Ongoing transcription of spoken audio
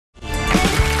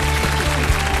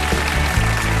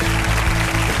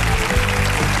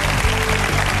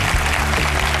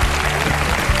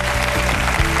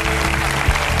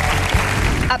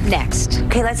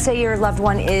Okay, let's say your loved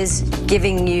one is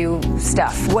giving you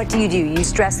stuff. What do? You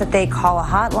stress that they call a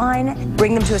hotline,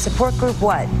 bring them to a support group,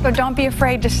 what? So don't be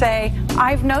afraid to say,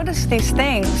 I've noticed these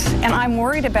things and I'm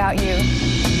worried about you.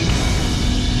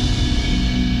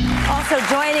 Also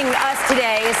joining us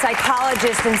today is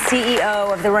psychologist and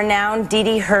CEO of the renowned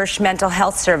D.D. Hirsch Mental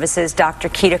Health Services, Dr.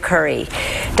 Keita Curry.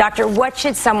 Doctor, what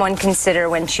should someone consider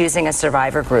when choosing a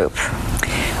survivor group?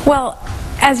 Well,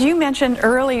 as you mentioned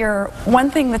earlier,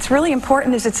 one thing that's really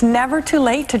important is it's never too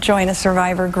late to join a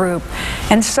survivor group.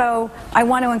 And so I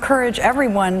want to encourage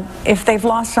everyone, if they've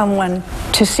lost someone,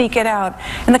 to seek it out.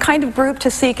 And the kind of group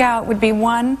to seek out would be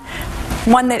one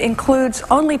that includes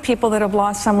only people that have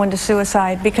lost someone to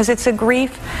suicide, because it's a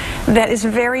grief that is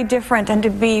very different, and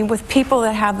to be with people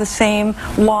that have the same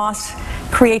loss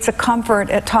creates a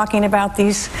comfort at talking about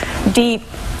these deep,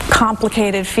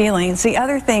 complicated feelings. The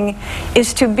other thing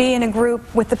is to be in a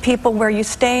group with the people where you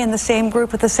stay in the same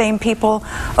group with the same people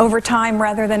over time,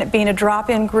 rather than it being a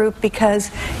drop-in group,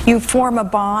 because you form a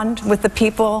bond with the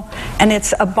people, and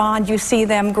it's a bond, you see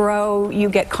them grow, you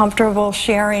get comfortable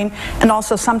sharing, and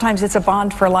also sometimes it's a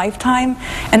bond for a lifetime.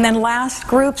 And then last,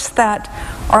 groups that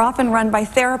are often run by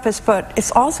therapists, but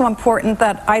it's also important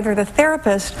that either the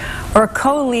therapist or a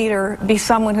co-leader be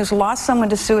someone who's lost someone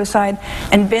to suicide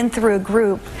and been through a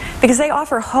group, because they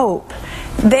offer hope.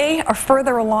 They are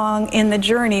further along in the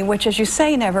journey, which, as you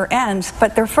say, never ends,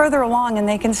 but they're further along, and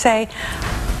they can say,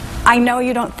 I know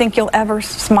you don't think you'll ever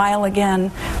smile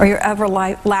again or you'll ever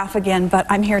laugh again, but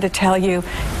I'm here to tell you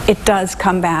it does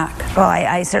come back. Well,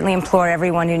 I certainly implore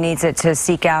everyone who needs it to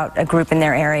seek out a group in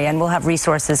their area, and we'll have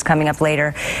resources coming up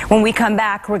later. When we come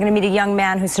back, we're going to meet a young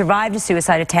man who survived a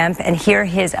suicide attempt and hear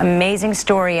his amazing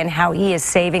story and how he is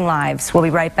saving lives. We'll be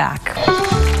right back.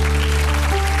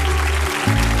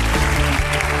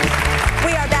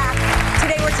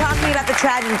 Talking about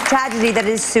the tragedy that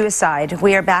is suicide.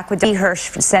 We are back with the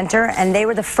Hirsch Center, and they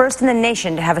were the first in the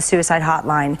nation to have a suicide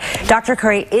hotline. Dr.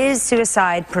 Curry, is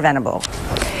suicide preventable?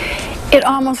 It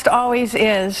almost always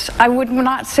is. I would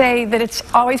not say that it's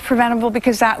always preventable,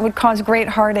 because that would cause great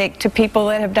heartache to people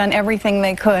that have done everything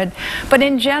they could. But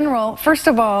in general, first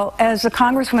of all, as the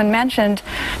Congresswoman mentioned,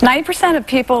 90% of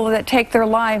people that take their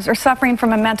lives are suffering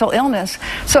from a mental illness.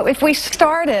 So if we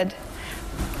started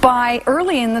by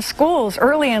early in the schools,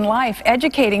 early in life,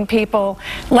 educating people,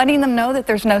 letting them know that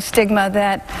there's no stigma,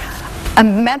 that a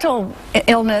mental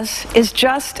illness is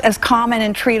just as common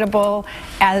and treatable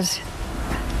as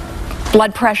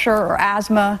blood pressure or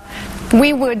asthma,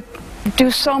 we would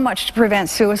do so much to prevent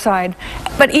suicide.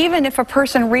 But even if a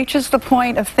person reaches the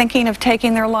point of thinking of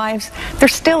taking their lives, there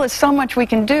still is so much we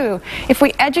can do. If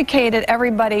we educated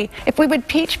everybody, if we would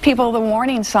teach people the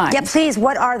warning signs. Yeah, please,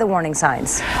 what are the warning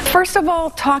signs? First of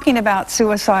all, talking about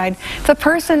suicide. If the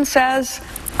person says,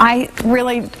 I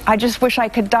just wish I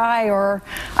could die, or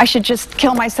I should just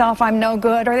kill myself, I'm no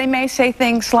good, or they may say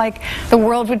things like, the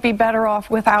world would be better off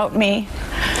without me.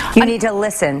 You need to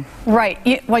listen.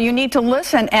 Right. Well, you need to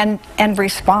listen and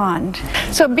respond.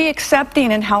 So be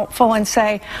accepting and helpful and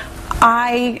say,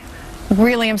 I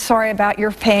really am sorry about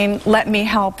your pain, let me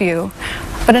help you.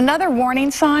 But another warning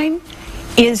sign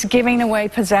is giving away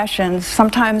possessions.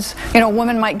 Sometimes, a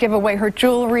woman might give away her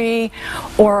jewelry,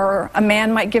 or a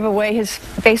man might give away his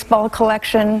baseball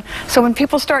collection. So when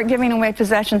people start giving away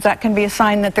possessions, that can be a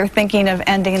sign that they're thinking of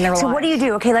ending their lives. So what do you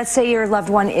do? Okay, let's say your loved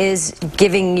one is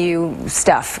giving you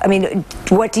stuff. I mean,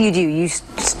 what do? You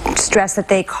stress that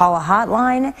they call a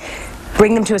hotline?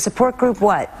 Bring them to a support group,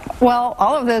 what? Well,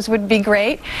 all of those would be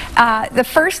great. The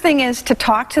first thing is to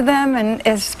talk to them, and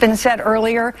as has been said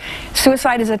earlier,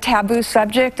 suicide is a taboo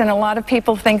subject, and a lot of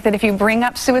people think that if you bring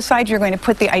up suicide, you're going to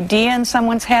put the idea in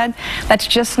someone's head. That's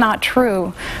just not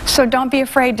true. So don't be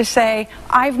afraid to say,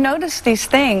 I've noticed these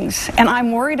things, and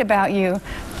I'm worried about you.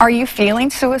 Are you feeling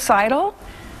suicidal?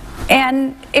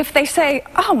 And if they say,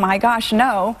 oh my gosh,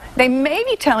 no, they may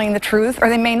be telling the truth or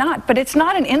they may not, but it's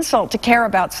not an insult to care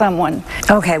about someone.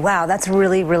 Okay, wow, that's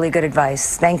really, really good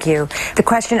advice. Thank you. The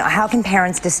question, how can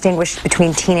parents distinguish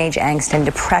between teenage angst and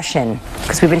depression?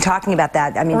 Because we've been talking about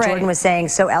that. I mean, right. Jordan was saying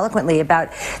so eloquently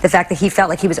about the fact that he felt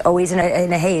like he was always in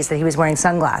a haze, that he was wearing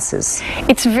sunglasses.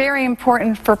 It's very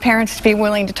important for parents to be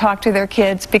willing to talk to their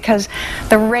kids, because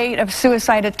the rate of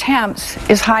suicide attempts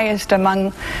is highest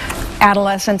among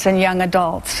adolescents and young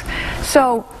adults.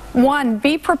 So, one,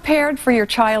 be prepared for your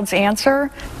child's answer,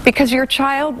 because your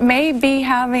child may be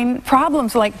having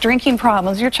problems like drinking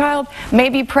problems. Your child may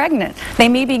be pregnant. They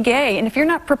may be gay. And if you're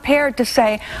not prepared to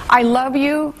say, I love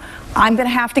you, I'm going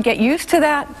to have to get used to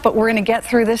that, but we're going to get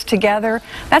through this together.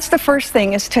 That's the first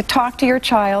thing, is to talk to your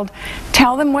child,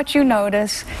 tell them what you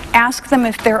notice, ask them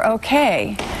if they're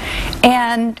okay.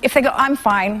 And if they go, I'm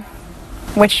fine,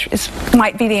 which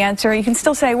might be the answer, you can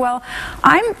still say, well,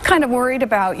 I'm kind of worried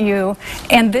about you,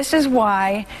 and this is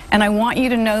why, and I want you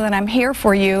to know that I'm here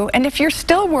for you. And if you're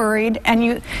still worried,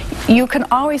 and you can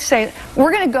always say,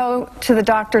 we're going to go to the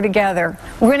doctor together.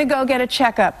 We're going to go get a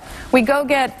checkup. We go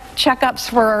get checkups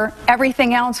for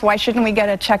everything else. Why shouldn't we get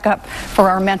a checkup for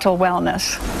our mental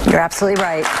wellness? You're absolutely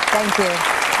right. Thank you.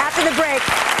 After the break,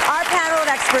 our panel of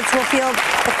experts will field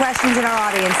the questions in our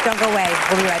audience. Don't go away.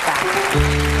 We'll be right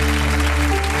back.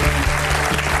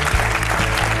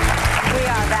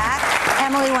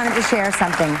 Emily wanted to share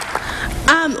something.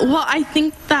 Well, I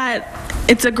think that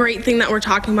it's a great thing that we're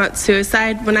talking about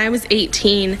suicide. When I was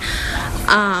 18,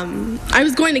 I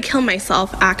was going to kill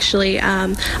myself, actually.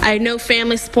 I had no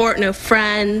family support, no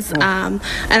friends. I'd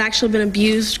actually been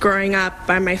abused growing up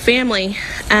by my family.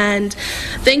 And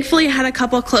thankfully, I had a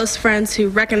couple of close friends who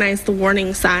recognized the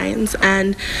warning signs.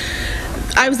 And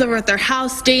I was over at their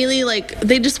house daily. Like,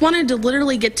 they just wanted to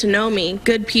literally get to know me,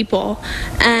 good people.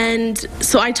 And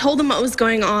so I told them what was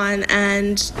going on,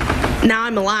 and now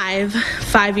I'm alive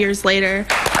 5 years later.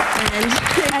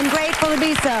 And grateful to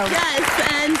be so.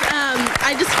 Yes, and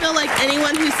I just feel like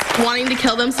anyone who's wanting to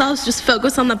kill themselves, just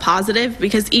focus on the positive,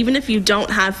 because even if you don't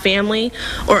have family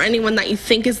or anyone that you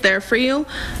think is there for you,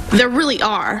 there really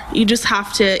are. You just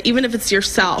have to, even if it's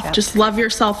yourself, just love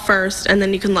yourself first, and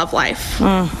then you can love life.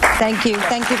 Thank you.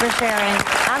 Thank you for sharing.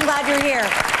 I'm glad you're here.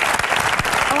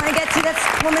 I want to get to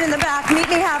this woman in the back. Meet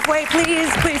me halfway, please,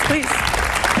 please, please.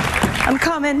 I'm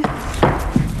coming.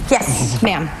 Yes,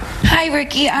 ma'am. Hi,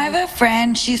 Ricki. I have a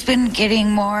friend. She's been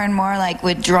getting more and more like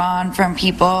withdrawn from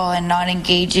people and not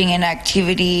engaging in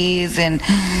activities and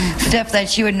stuff that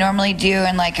she would normally do,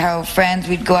 and like how friends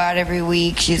would go out every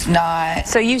week. She's not.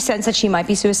 So you sense that she might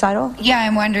be suicidal? Yeah,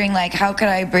 I'm wondering like how could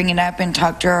I bring it up and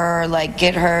talk to her, or like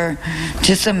get her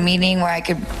to some meeting where I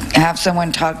could have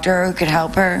someone talk to her who could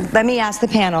help her. Let me ask the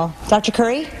panel. Dr.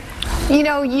 Curry? You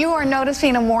know, you are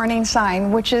noticing a warning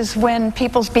sign, which is when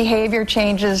people's behavior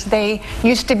changes. They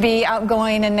used to be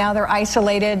outgoing and now they're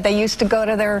isolated. They used to go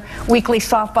to their weekly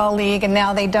softball league and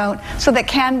now they don't. So that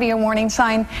can be a warning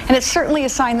sign, and it's certainly a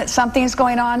sign that something's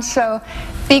going on. So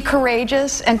be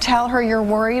courageous and tell her you're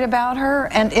worried about her,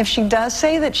 and if she does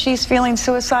say that she's feeling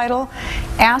suicidal,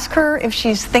 ask her if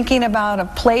she's thinking about a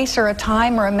place or a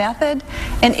time or a method,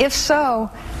 and if so,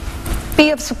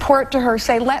 be of support to her.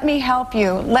 Say, let me help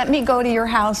you. Let me go to your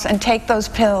house and take those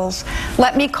pills.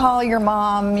 Let me call your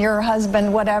mom, your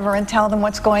husband, whatever, and tell them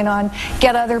what's going on.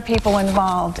 Get other people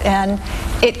involved. And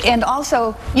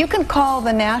also, you can call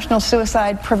the National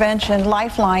Suicide Prevention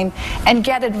Lifeline and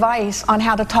get advice on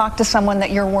how to talk to someone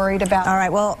that you're worried about. All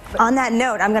right, well, on that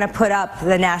note, I'm going to put up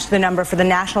the number for the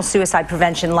National Suicide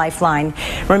Prevention Lifeline.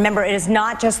 Remember, it is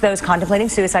not just those contemplating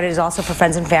suicide, it is also for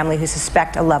friends and family who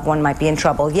suspect a loved one might be in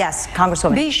trouble. Yes,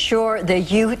 Congresswoman. Be sure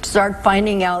that you start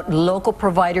finding out local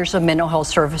providers of mental health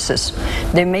services.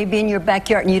 They may be in your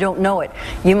backyard and you don't know it.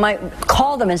 You might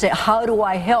call them and say, how do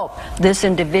I help this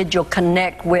individual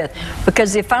connect with?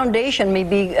 Because the foundation may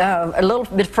be a little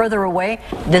bit further away.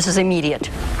 This is immediate.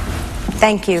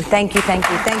 Thank you, thank you, thank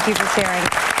you. Thank you for sharing.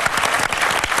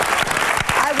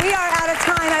 We are out of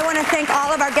time. I want to thank all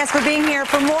of our guests for being here.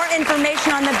 For more information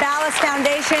on the Ballas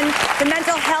Foundation, the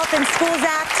Mental Health in Schools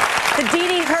Act, the Dee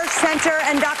Dee Hirsch Center,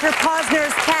 and Dr. Posner's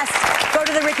test, go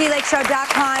to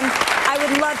therickilakeshow.com. I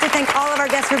would love to thank all of our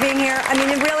guests for being here. I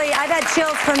mean, really, I've had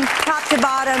chills from top to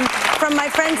bottom, from my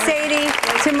friend Sadie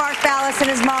to Mark Ballas and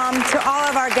his mom, to all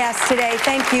of our guests today.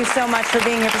 Thank you so much for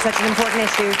being here for such an important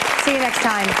issue. See you next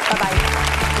time.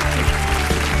 Bye-bye.